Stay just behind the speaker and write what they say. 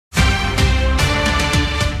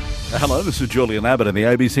Hello, this is Julian Abbott in the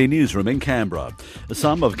ABC Newsroom in Canberra.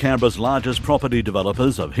 Some of Canberra's largest property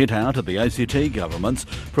developers have hit out at the ACT government's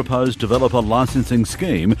proposed developer licensing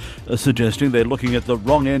scheme, suggesting they're looking at the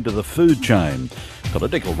wrong end of the food chain.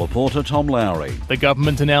 Political reporter Tom Lowry. The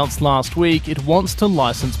government announced last week it wants to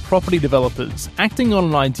license property developers, acting on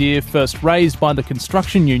an idea first raised by the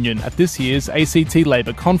construction union at this year's ACT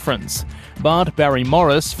Labor conference. But Barry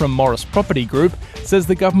Morris from Morris Property Group says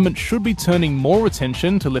the government should be turning more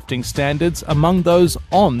attention to lifting standards among those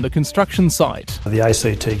on the construction site. The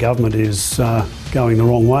ACT government is going the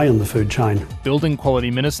wrong way on the food chain. Building Quality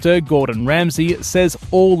Minister Gordon Ramsay says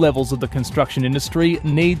all levels of the construction industry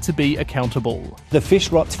need to be accountable. The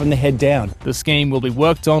fish rots from the head down. The scheme will be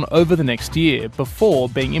worked on over the next year before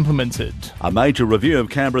being implemented. A major review of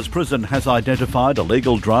Canberra's prison has identified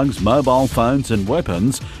illegal drugs, mobile phones and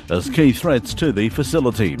weapons as key threats to the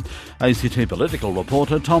facility. ACT political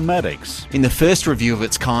reporter Tom Maddox. In the first review of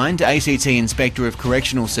its kind, ACT Inspector of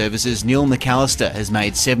Correctional Services Neil McAllister has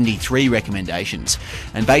made 73 recommendations,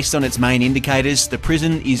 and based on its main indicators, the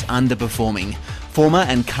prison is underperforming. Former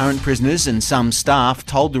and current prisoners and some staff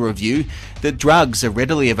told the review that drugs are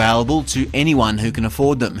readily available to anyone who can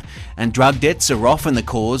afford them, and drug debts are often the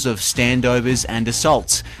cause of standovers and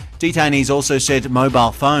assaults. Detainees also said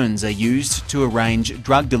mobile phones are used to arrange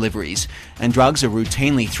drug deliveries, and drugs are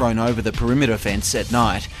routinely thrown over the perimeter fence at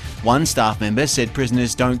night. One staff member said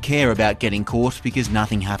prisoners don't care about getting caught because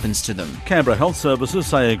nothing happens to them. Canberra Health Services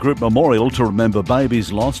say a group memorial to remember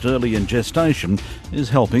babies lost early in gestation is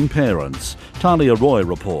helping parents. Talia Roy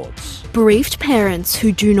reports. Bereaved parents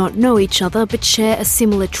who do not know each other but share a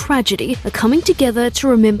similar tragedy are coming together to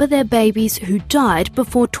remember their babies who died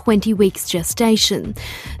before 20 weeks gestation.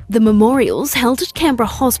 The memorials held at Canberra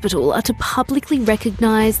Hospital are to publicly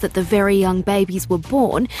recognise that the very young babies were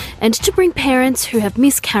born and to bring parents who have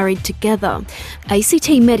miscarried together. ACT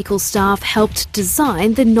medical staff helped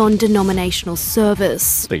design the non-denominational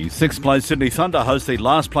service. The sixth-place Sydney Thunder host the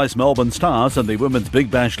last-place Melbourne Stars in the Women's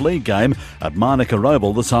Big Bash League game at Manuka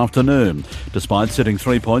Oval this afternoon. Despite sitting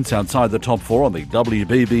 3 points outside the top four on the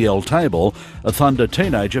WBBL table, a Thunder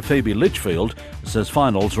teenager Phoebe Litchfield says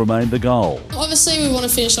finals remain the goal. Obviously we want to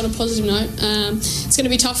finish on a positive note. It's going to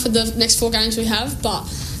be tough for the next 4 games we have, but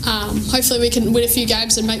hopefully we can win a few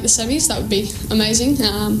games and make the semis. That would be amazing.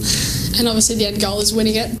 And obviously the end goal is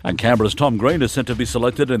winning it. And Canberra's Tom Green is set to be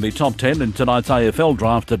selected in the top 10 in tonight's AFL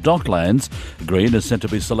draft at Docklands. Green is set to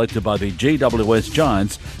be selected by the GWS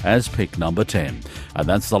Giants as pick number 10. And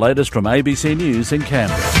that's the latest from ABC News in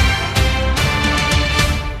Canberra.